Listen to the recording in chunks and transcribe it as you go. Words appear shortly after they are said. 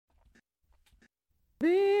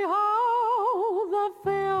Behold, the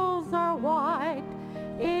fields are white,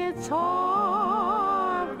 it's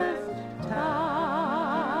harvest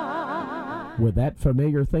time. With that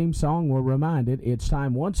familiar theme song, we're reminded it's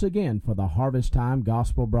time once again for the Harvest Time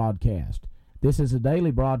Gospel Broadcast. This is a daily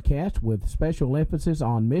broadcast with special emphasis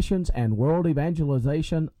on missions and world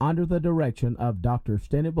evangelization under the direction of Dr.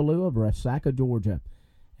 Stennett Ballou of Resaca, Georgia.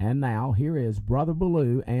 And now, here is Brother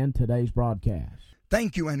Ballou and today's broadcast.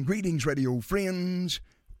 Thank you and greetings, radio friends.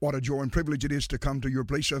 What a joy and privilege it is to come to your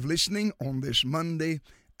place of listening on this Monday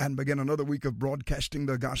and begin another week of broadcasting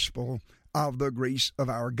the gospel of the grace of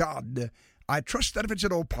our God. I trust that if it's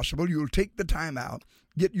at all possible, you'll take the time out,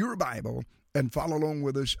 get your Bible, and follow along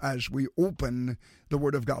with us as we open the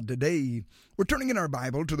Word of God today. We're turning in our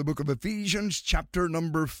Bible to the book of Ephesians, chapter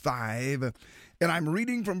number 5, and I'm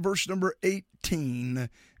reading from verse number 18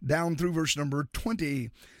 down through verse number 20.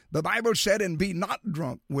 The Bible said, "And be not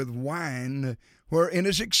drunk with wine, wherein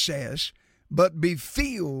is excess, but be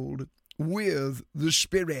filled with the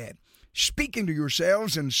Spirit, speaking to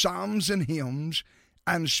yourselves in psalms and hymns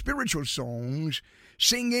and spiritual songs,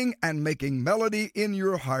 singing and making melody in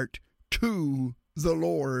your heart to the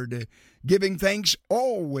Lord, giving thanks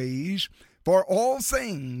always for all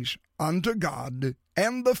things unto God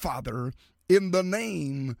and the Father in the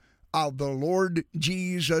name of the Lord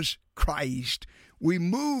Jesus Christ." We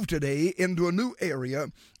move today into a new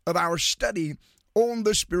area of our study on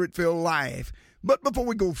the Spirit-filled life. But before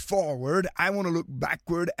we go forward, I want to look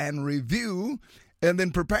backward and review and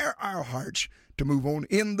then prepare our hearts to move on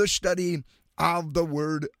in the study of the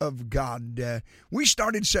Word of God. We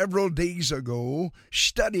started several days ago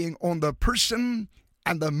studying on the person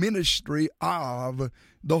and the ministry of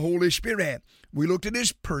the Holy Spirit. We looked at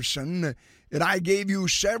His person, and I gave you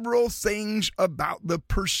several things about the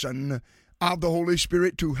person of the Holy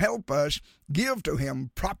Spirit to help us give to Him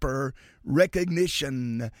proper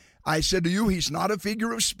recognition. I said to you, He's not a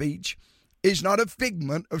figure of speech. He's not a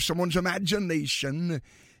figment of someone's imagination.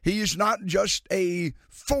 He is not just a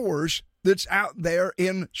force that's out there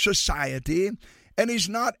in society, and He's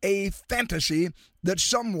not a fantasy that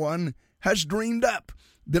someone has dreamed up.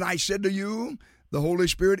 Then I said to you, the Holy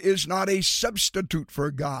Spirit is not a substitute for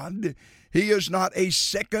God. He is not a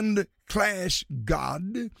second-class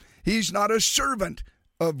God. He's not a servant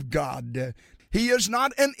of God. He is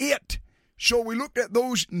not an it. So we looked at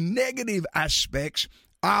those negative aspects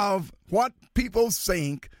of what people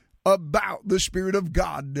think about the Spirit of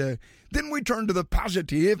God. Then we turned to the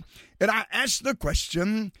positive, and I asked the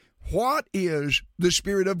question, what is the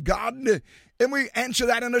Spirit of God? And we answer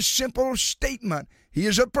that in a simple statement. He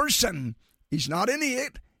is a person. He's not an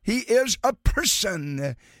it. He is a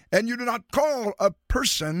person. And you do not call a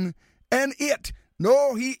person an it.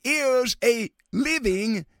 No, He is a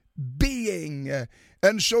living being.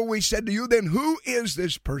 And so we said to you, then who is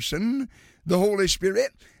this person? The Holy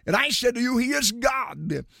Spirit. And I said to you, He is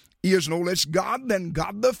God. He is no less God than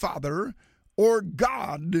God the Father or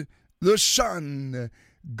God the Son.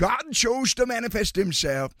 God chose to manifest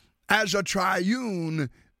Himself as a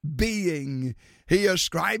triune being. He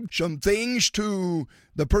ascribed some things to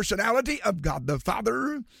the personality of God the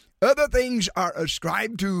Father. Other things are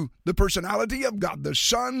ascribed to the personality of God the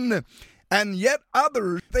Son. And yet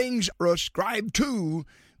other things are ascribed to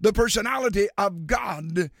the personality of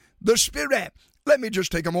God the Spirit. Let me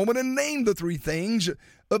just take a moment and name the three things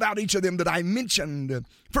about each of them that I mentioned.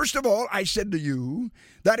 First of all, I said to you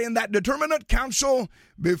that in that determinate council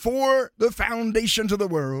before the foundations of the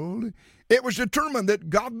world, it was determined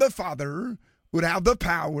that God the Father would have the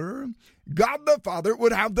power, God the Father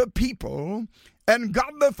would have the people, and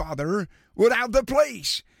God the Father would have the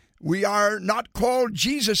place. We are not called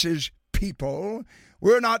Jesus's people.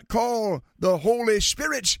 We're not called the Holy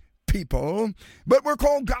Spirit's people, but we're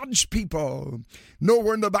called God's people.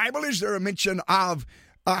 Nowhere in the Bible is there a mention of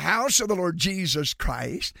a house of the Lord Jesus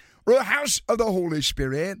Christ or a house of the Holy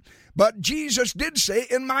Spirit, but Jesus did say,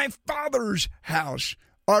 in my Father's house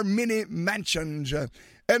are many mansions.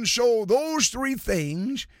 And so those three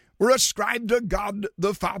things were ascribed to God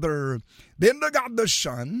the Father. Then to God the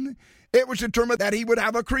Son, it was determined that He would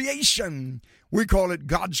have a creation. We call it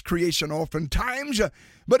God's creation oftentimes,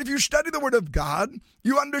 but if you study the Word of God,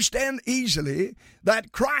 you understand easily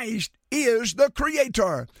that Christ is the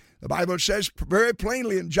Creator. The Bible says very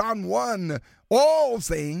plainly in John 1, all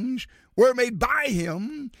things were made by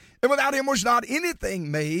Him, and without Him was not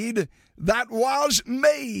anything made that was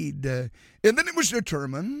made. And then it was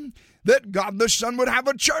determined that God the Son would have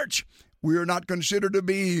a church. We are not considered to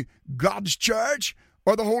be God's church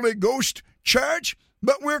or the Holy Ghost church,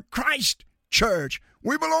 but we're Christ's church.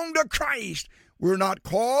 We belong to Christ. We're not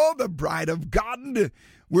called the bride of God.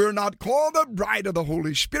 We're not called the bride of the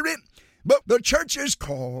Holy Spirit, but the church is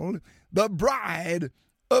called the bride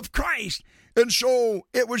of Christ. And so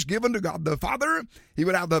it was given to God the Father. He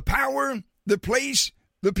would have the power, the place,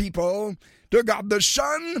 the people. To God the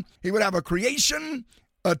Son, he would have a creation,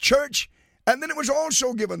 a church, and then it was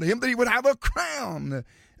also given to him that he would have a crown.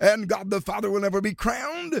 And God the Father will never be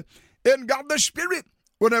crowned, and God the Spirit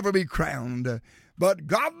will never be crowned. But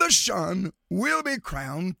God the Son will be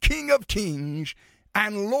crowned King of Kings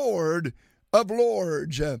and Lord of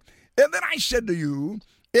Lords. And then I said to you,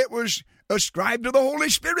 it was ascribed to the Holy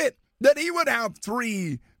Spirit that he would have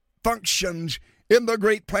three functions in the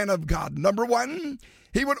great plan of God. Number one,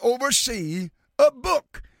 he would oversee a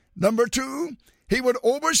book. Number two, he would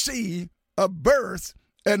oversee a birth.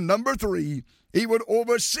 And number three, he would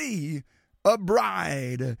oversee a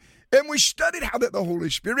bride. And we studied how that the Holy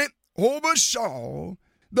Spirit oversaw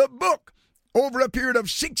the book over a period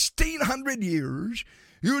of 1,600 years,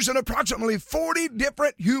 using approximately 40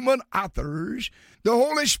 different human authors. The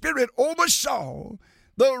Holy Spirit oversaw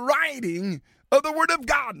the writing of the Word of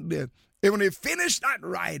God. And when he finished that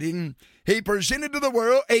writing, he presented to the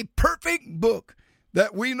world a perfect book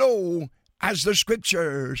that we know as the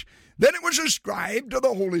Scriptures. Then it was ascribed to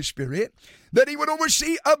the Holy Spirit that he would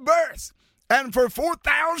oversee a birth. And for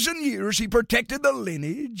 4,000 years, he protected the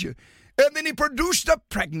lineage. And then he produced a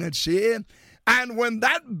pregnancy. And when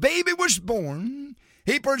that baby was born,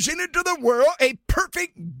 he presented to the world a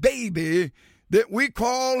perfect baby that we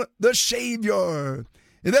call the Savior.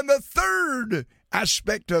 And then the third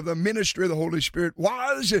aspect of the ministry of the Holy Spirit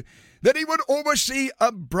was that he would oversee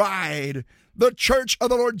a bride, the church of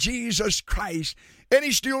the Lord Jesus Christ. And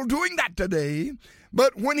he's still doing that today.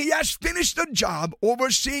 But when he has finished the job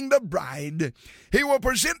overseeing the bride, he will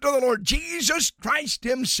present to the Lord Jesus Christ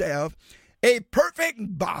himself a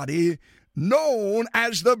perfect body known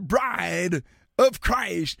as the bride of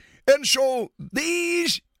Christ. And so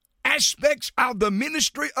these aspects of the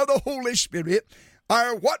ministry of the Holy Spirit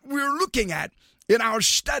are what we're looking at in our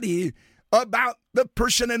study about the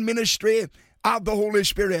person and ministry of the Holy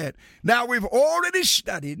Spirit. Now, we've already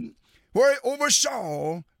studied where he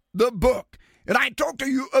oversaw the book. And I talked to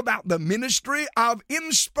you about the ministry of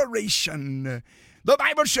inspiration. The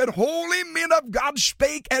Bible said, holy men of God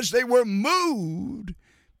spake as they were moved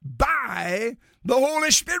by the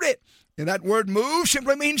Holy Spirit. And that word move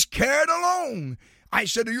simply means carried along. I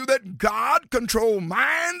said to you that God controlled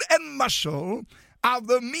mind and muscle of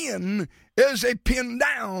the men as they pinned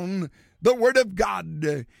down the Word of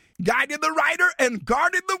God, guided the writer and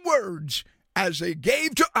guarded the words as they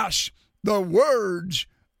gave to us the words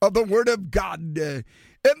of the Word of God.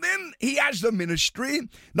 And then he has the ministry,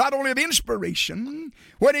 not only of inspiration.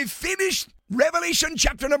 When he finished Revelation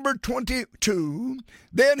chapter number 22,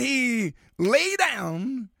 then he laid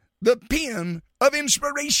down the pen of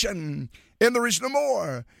inspiration, and there is no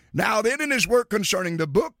more. Now then, in his work concerning the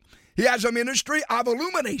book, he has a ministry of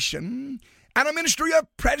illumination and a ministry of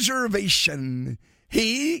preservation.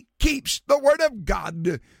 He keeps the Word of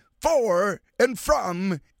God for and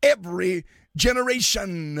from every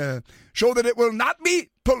generation, so that it will not be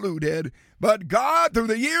polluted. But God, through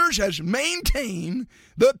the years, has maintained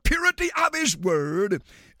the purity of his Word.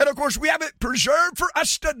 And of course, we have it preserved for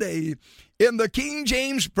us today in the King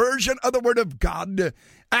James Version of the Word of God.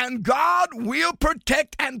 And God will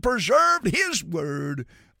protect and preserve his Word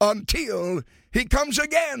until he comes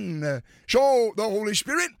again. So the Holy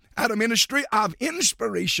Spirit had a ministry of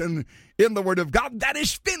inspiration in the Word of God that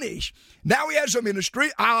is finished. Now he has a ministry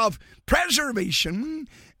of preservation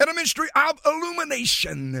and a ministry of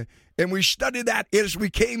illumination. And we studied that as we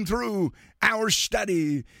came through our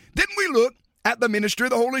study. Then we look at the ministry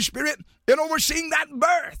of the Holy Spirit in overseeing that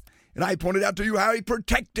birth. And I pointed out to you how he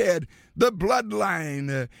protected the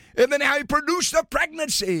bloodline. And then how he produced the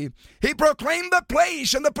pregnancy. He proclaimed the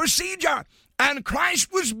place and the procedure. And Christ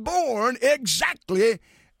was born exactly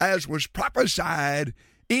as was prophesied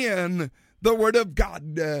in the Word of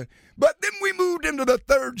God. But then we moved into the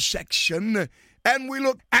third section, and we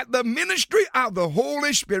looked at the ministry of the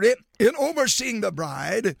Holy Spirit in overseeing the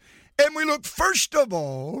bride. And we looked first of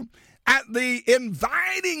all at the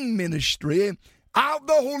inviting ministry of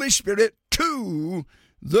the Holy Spirit to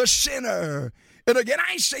the sinner. And again,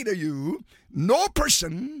 I say to you, no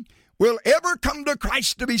person will ever come to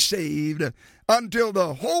Christ to be saved until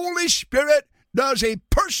the Holy Spirit does a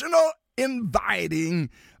personal inviting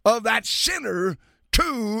of that sinner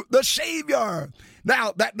to the Savior.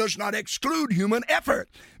 Now, that does not exclude human effort,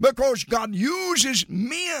 because God uses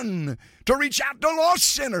men to reach out to lost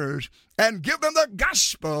sinners and give them the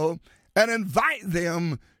gospel and invite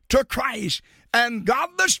them to Christ. And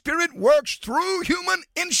God the Spirit works through human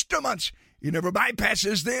instruments He never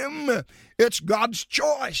bypasses them. It's God's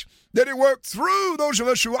choice that He worked through those of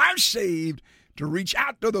us who are saved to reach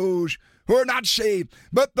out to those who are not saved.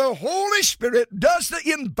 But the Holy Spirit does the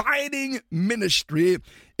inviting ministry,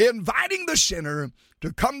 inviting the sinner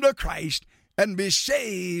to come to Christ and be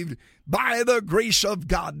saved by the grace of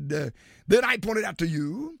God. Then I pointed out to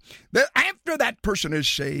you that after that person is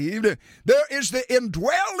saved, there is the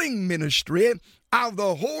indwelling ministry of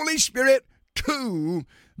the Holy Spirit to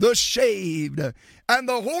the saved. And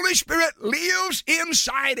the Holy Spirit lives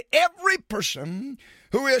inside every person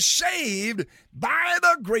who is saved by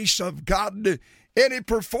the grace of God. And He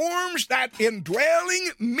performs that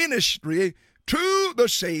indwelling ministry to the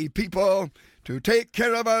saved people to take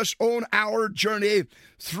care of us on our journey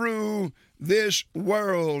through this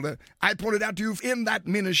world. I pointed out to you in that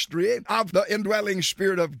ministry of the indwelling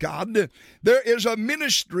Spirit of God, there is a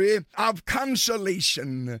ministry of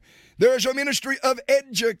consolation. There's a ministry of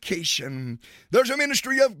education. There's a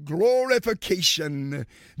ministry of glorification.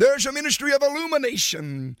 There's a ministry of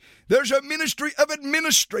illumination. There's a ministry of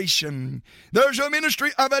administration. There's a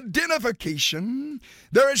ministry of identification.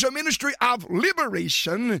 There is a ministry of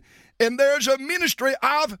liberation. And there's a ministry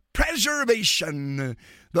of preservation.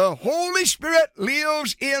 The Holy Spirit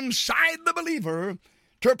lives inside the believer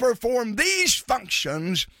to perform these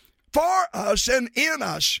functions for us and in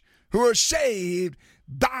us who are saved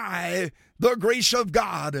by the grace of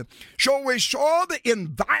God. So we saw the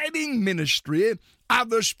inviting ministry of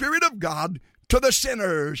the Spirit of God to the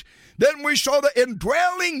sinners. Then we saw the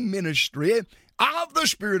indwelling ministry of the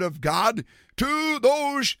Spirit of God to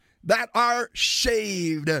those that are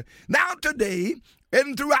saved. Now today,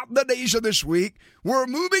 and throughout the days of this week, we're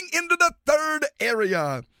moving into the third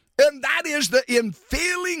area, and that is the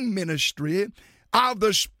infilling ministry of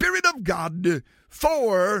the Spirit of God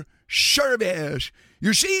for service.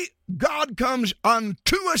 You see, God comes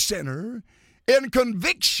unto a sinner in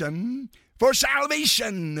conviction for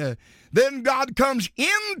salvation. Then God comes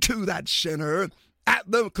into that sinner at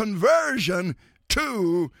the conversion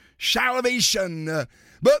to salvation.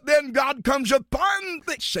 But then God comes upon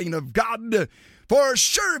the saint of God for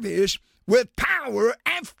service with power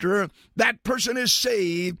after that person is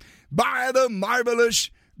saved by the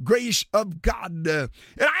marvelous grace of God. And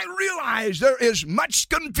I realize there is much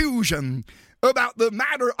confusion about the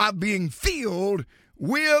matter of being filled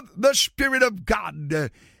with the Spirit of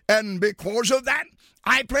God. And because of that,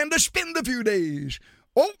 I plan to spend a few days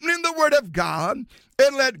opening the Word of God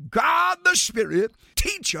and let God the Spirit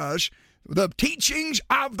teach us the teachings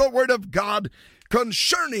of the Word of God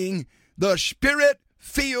concerning the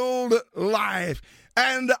Spirit-filled life.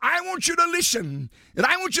 And I want you to listen, and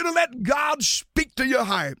I want you to let God speak to your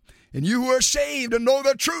heart. And you who are saved and know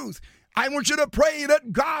the truth, I want you to pray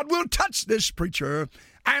that God will touch this preacher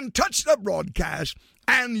and touch the broadcast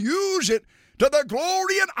and use it to the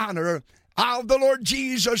glory and honor of the Lord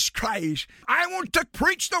Jesus Christ. I want to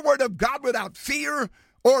preach the Word of God without fear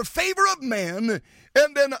or favor of man,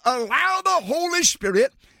 and then allow the Holy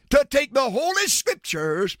Spirit to take the Holy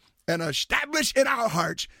Scriptures and establish in our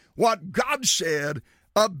hearts what God said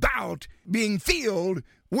about being filled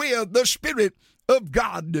with the Spirit of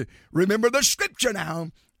God. Remember the Scripture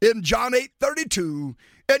now in John 8:32,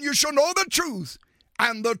 and you shall know the truth,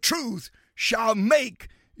 and the truth shall make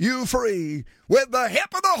you free. With the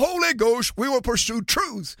help of the Holy Ghost, we will pursue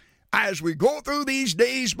truth as we go through these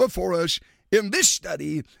days before us in this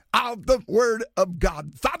study of the Word of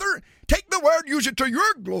God. Father, take the Word, use it to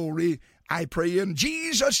your glory. I pray in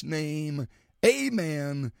Jesus' name,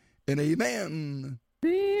 amen and amen.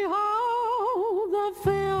 Behold, the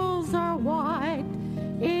fields are white,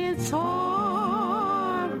 it's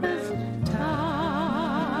harvest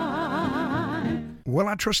time. Well,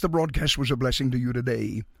 I trust the broadcast was a blessing to you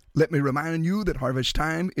today. Let me remind you that Harvest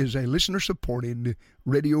Time is a listener-supported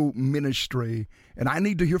radio ministry, and I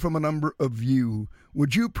need to hear from a number of you.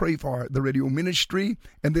 Would you pray for the radio ministry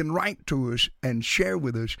and then write to us and share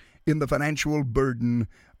with us in the financial burden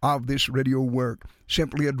of this radio work?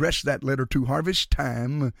 Simply address that letter to Harvest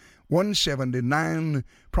Time, 179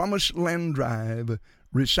 Promised Land Drive,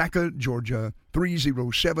 Resaca, Georgia,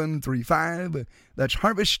 30735. That's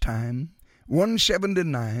Harvest Time,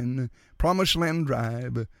 179 Promised Land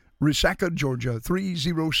Drive, Resaca, Georgia,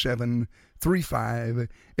 30735.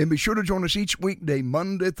 And be sure to join us each weekday,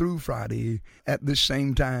 Monday through Friday, at this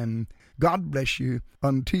same time. God bless you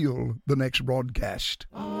until the next broadcast.